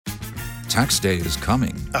Tax day is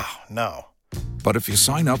coming. Oh, no. But if you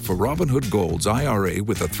sign up for Robinhood Gold's IRA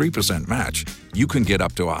with a 3% match, you can get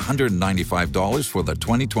up to $195 for the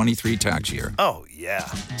 2023 tax year. Oh, yeah.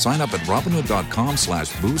 Sign up at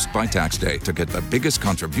Robinhood.com/boost by tax day to get the biggest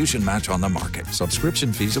contribution match on the market.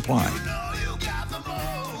 Subscription fees apply.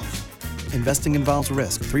 Investing involves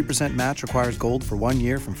risk. 3% match requires gold for 1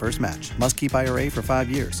 year from first match. Must keep IRA for 5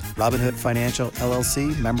 years. Robinhood Financial,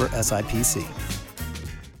 LLC, member SIPC.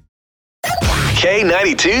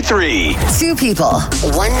 K92-3. Two people,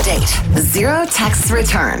 one date, zero texts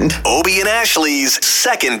returned. Obie and Ashley's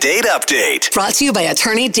second date update. Brought to you by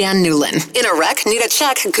attorney Dan Newlin. In a wreck, need a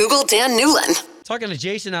check, Google Dan Newlin. Talking to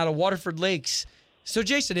Jason out of Waterford Lakes. So,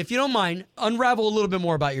 Jason, if you don't mind, unravel a little bit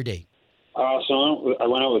more about your date. So I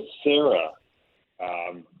went out with Sarah,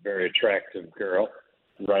 very attractive girl.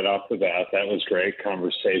 Right off the bat, that was great.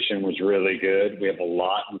 Conversation was really good. We have a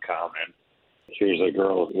lot in common. She's a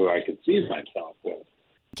girl who I could see myself with.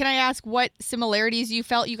 Can I ask what similarities you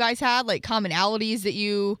felt you guys had, like commonalities that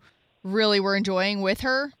you really were enjoying with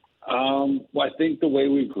her? Well, I think the way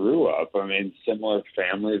we grew up, similar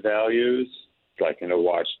family values, like,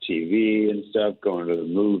 watch TV and stuff, going to the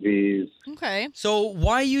movies. Okay. So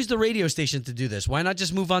why use the radio station to do this? Why not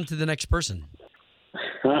just move on to the next person?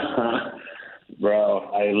 Bro,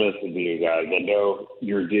 I listen to you guys. I know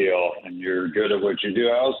your deal, and you're good at what you do.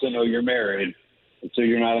 I also know you're married, and so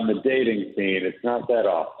you're not in the dating scene. It's not that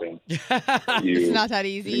often. It's not that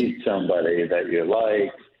easy. Meet somebody that you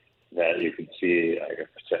like, that you could see like a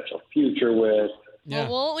potential future with. Yeah.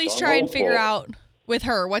 Well, we'll at least try and figure out with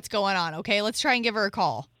her what's going on, okay? Let's try and give her a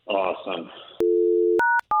call. Awesome.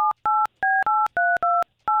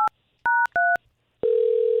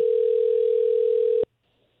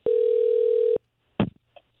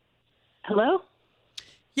 Hello?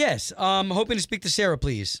 Yes, I'm hoping to speak to Sarah,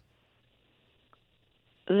 please.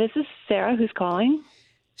 This is Sarah who's calling.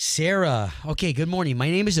 Sarah. Okay, good morning. My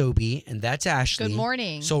name is Obie, and that's Ashley. Good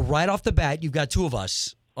morning. So right off the bat, you've got two of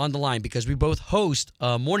us on the line because we both host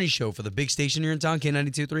a morning show for the big station here in town,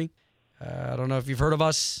 K92.3. I don't know if you've heard of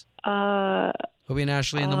us. Obie and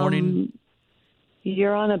Ashley in the morning.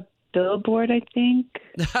 You're on a billboard, I think.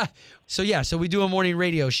 So we do a morning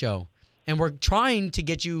radio show, and we're trying to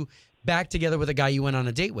get you back together with a guy you went on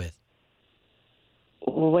a date with.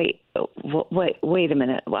 Wait a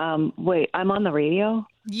minute. Wait, I'm on the radio?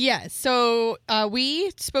 Yeah, so we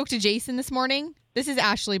spoke to Jason this morning. This is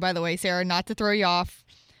Ashley, by the way, Sarah, not to throw you off.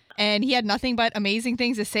 And he had nothing but amazing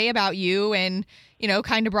things to say about you and,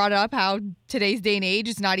 kind of brought up how today's day and age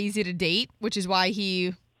is not easy to date, which is why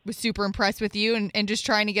he was super impressed with you and just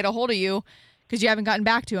trying to get a hold of you because you haven't gotten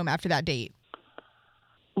back to him after that date.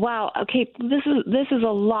 Wow. Okay, this is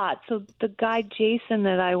a lot. So the guy Jason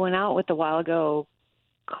that I went out with a while ago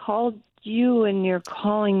called you, and you're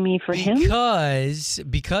calling me for him?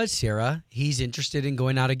 Because Sarah, he's interested in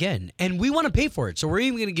going out again, and we want to pay for it. So we're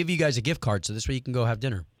even going to give you guys a gift card, so this way you can go have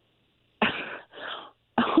dinner.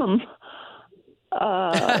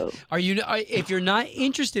 If you're not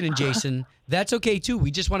interested in Jason, that's okay too.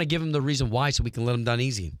 We just want to give him the reason why, so we can let him down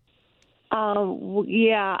easy.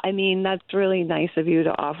 Yeah, that's really nice of you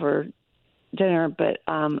to offer dinner, but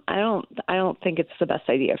I don't think it's the best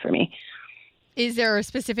idea for me. Is there a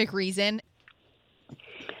specific reason?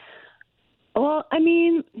 Well,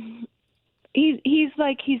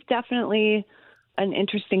 he's definitely an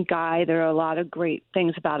interesting guy. There are a lot of great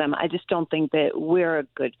things about him. I just don't think that we're a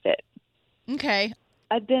good fit. Okay.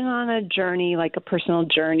 I've been on a journey, like a personal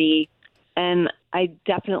journey, and I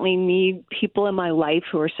definitely need people in my life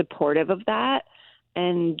who are supportive of that.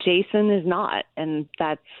 And Jason is not, and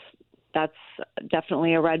that's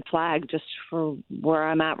definitely a red flag just for where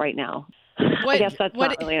I'm at right now. I guess that's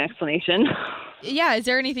not really an explanation. Yeah, is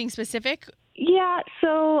there anything specific? Yeah,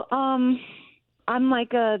 so I'm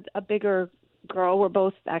like a bigger girl. We're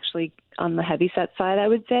both actually on the heavy set side, I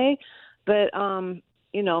would say. But,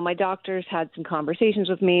 my doctor's had some conversations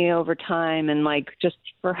with me over time, and just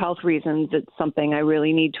for health reasons, it's something I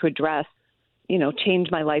really need to address, change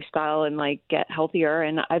my lifestyle and get healthier.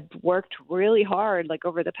 And I've worked really hard.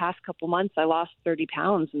 Over the past couple months, I lost 30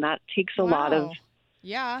 pounds, and that takes a lot of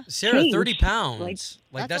Sarah, change. 30 pounds.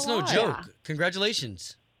 That's no joke. Yeah.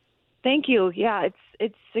 Congratulations. Thank you. Yeah,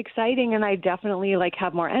 it's exciting, and I definitely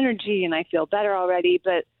have more energy, and I feel better already.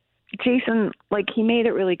 But Jason, he made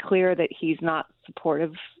it really clear that he's not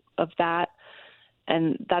supportive of that,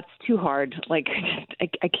 and that's too hard. I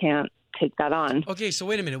can't take that on. Okay, so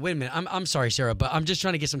wait a minute. I'm sorry, Sarah, but I'm just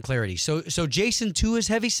trying to get some clarity. So Jason too is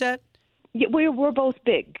heavy set? Yeah, we're both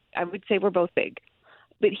big. I would say we're both big.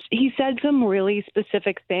 But he said some really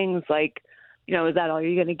specific things is that all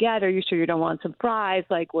you're going to get? Are you sure you don't want some fries?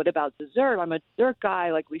 Like, what about dessert? I'm a dessert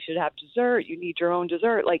guy. Like, we should have dessert. You need your own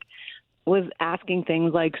dessert. Like, was asking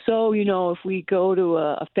things like, so, if we go to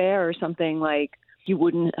a fair or something, like, you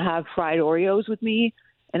wouldn't have fried Oreos with me?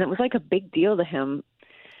 And it was like a big deal to him.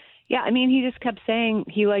 Yeah, I mean, he just kept saying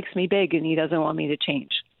he likes me big and he doesn't want me to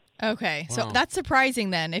change. Okay, Wow. so that's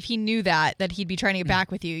surprising then. If he knew that he'd be trying to get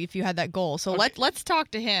back with you if you had that goal. So let's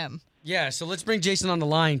talk to him. Yeah, so let's bring Jason on the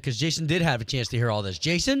line because Jason did have a chance to hear all this.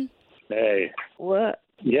 Jason? Hey. What?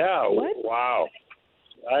 Yeah. What? Wow.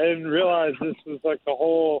 I didn't realize this was like the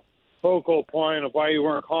whole focal point of why you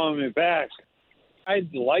weren't calling me back. I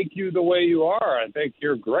like you the way you are. I think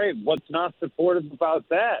you're great. What's not supportive about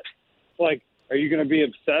that? Like, are you going to be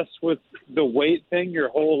obsessed with the weight thing your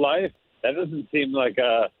whole life? That doesn't seem like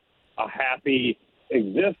a happy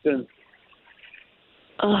existence.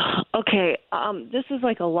 Okay. This is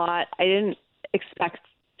like a lot. I didn't expect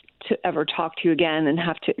to ever talk to you again and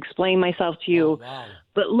have to explain myself to you. Oh, wow.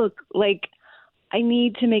 But look, like, I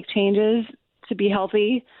need to make changes to be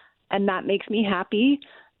healthy, and that makes me happy.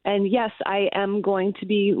 And yes, I am going to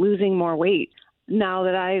be losing more weight now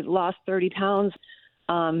that I lost 30 pounds.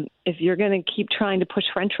 If you're going to keep trying to push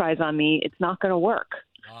French fries on me, it's not going to work.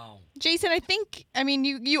 Wow. Jason,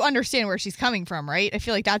 you understand where she's coming from, right? I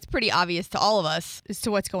feel like that's pretty obvious to all of us as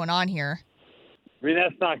to what's going on here. I mean,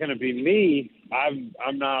 that's not going to be me.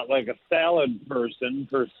 I'm not like a salad person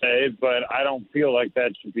per se, but I don't feel like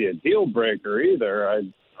that should be a deal breaker either. I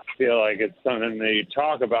feel like it's something that you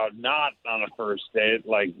talk about not on a first date,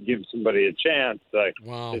 like give somebody a chance. Like,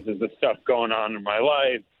 Wow. This is the stuff going on in my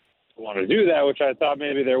life. I want to do that, which I thought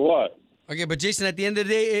maybe there was. Okay, but Jason, at the end of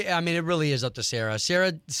the day, it really is up to Sarah.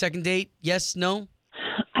 Sarah, second date, yes, no?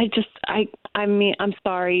 I mean, I'm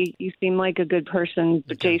sorry. You seem like a good person,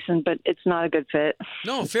 Okay. Jason, but it's not a good fit.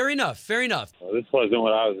 No, fair enough. Well, this wasn't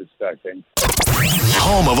what I was expecting.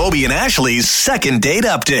 Home of Obie and Ashley's second date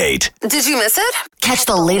update. Did you miss it? Catch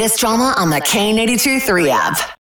the latest drama on the K82 3 app.